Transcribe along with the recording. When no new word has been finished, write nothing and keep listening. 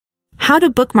How to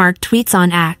bookmark tweets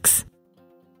on X.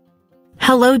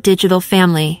 Hello, digital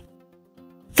family.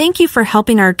 Thank you for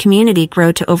helping our community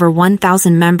grow to over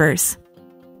 1,000 members.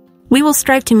 We will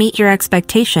strive to meet your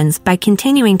expectations by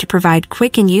continuing to provide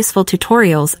quick and useful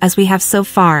tutorials as we have so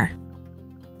far.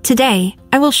 Today,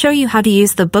 I will show you how to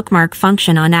use the bookmark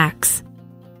function on X.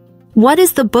 What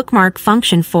is the bookmark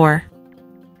function for?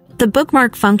 The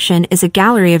bookmark function is a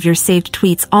gallery of your saved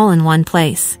tweets all in one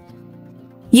place.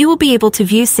 You will be able to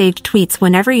view saved tweets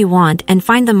whenever you want and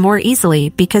find them more easily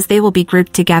because they will be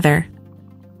grouped together.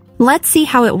 Let's see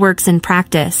how it works in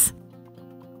practice.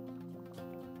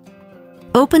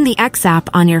 Open the X app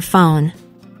on your phone.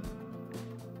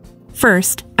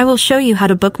 First, I will show you how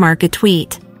to bookmark a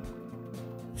tweet.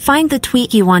 Find the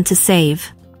tweet you want to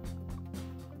save.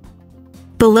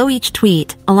 Below each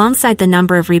tweet, alongside the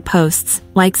number of reposts,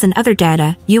 likes and other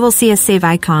data, you will see a save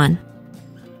icon.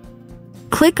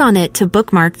 Click on it to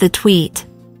bookmark the tweet.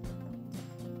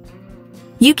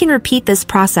 You can repeat this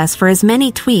process for as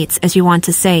many tweets as you want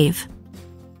to save.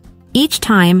 Each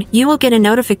time, you will get a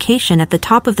notification at the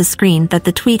top of the screen that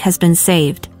the tweet has been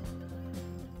saved.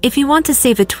 If you want to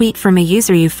save a tweet from a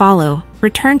user you follow,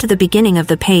 return to the beginning of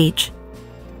the page.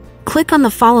 Click on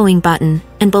the following button,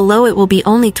 and below it will be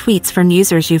only tweets from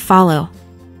users you follow.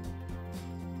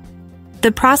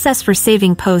 The process for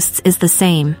saving posts is the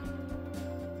same.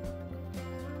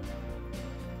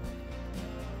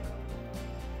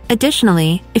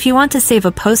 Additionally, if you want to save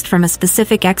a post from a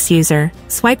specific X user,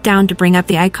 swipe down to bring up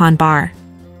the icon bar.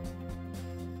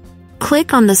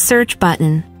 Click on the search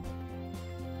button.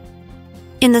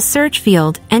 In the search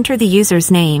field, enter the user's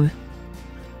name.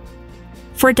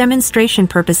 For demonstration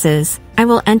purposes, I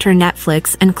will enter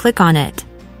Netflix and click on it.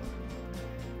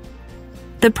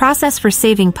 The process for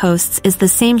saving posts is the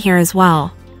same here as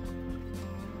well.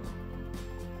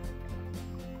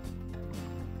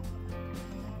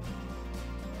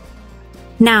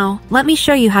 Now, let me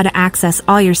show you how to access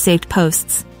all your saved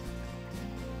posts.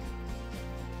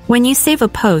 When you save a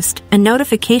post, a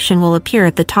notification will appear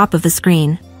at the top of the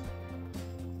screen.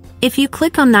 If you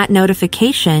click on that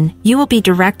notification, you will be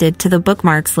directed to the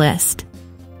bookmarks list.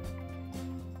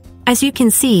 As you can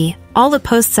see, all the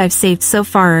posts I've saved so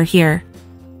far are here.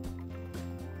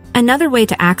 Another way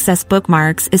to access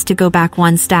bookmarks is to go back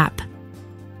one step.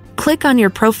 Click on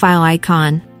your profile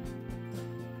icon.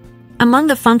 Among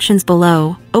the functions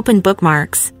below, open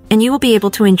Bookmarks, and you will be able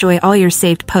to enjoy all your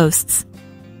saved posts.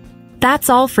 That's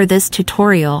all for this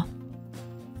tutorial.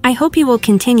 I hope you will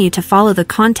continue to follow the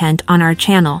content on our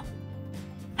channel.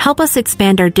 Help us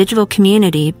expand our digital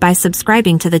community by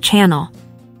subscribing to the channel.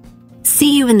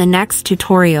 See you in the next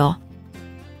tutorial.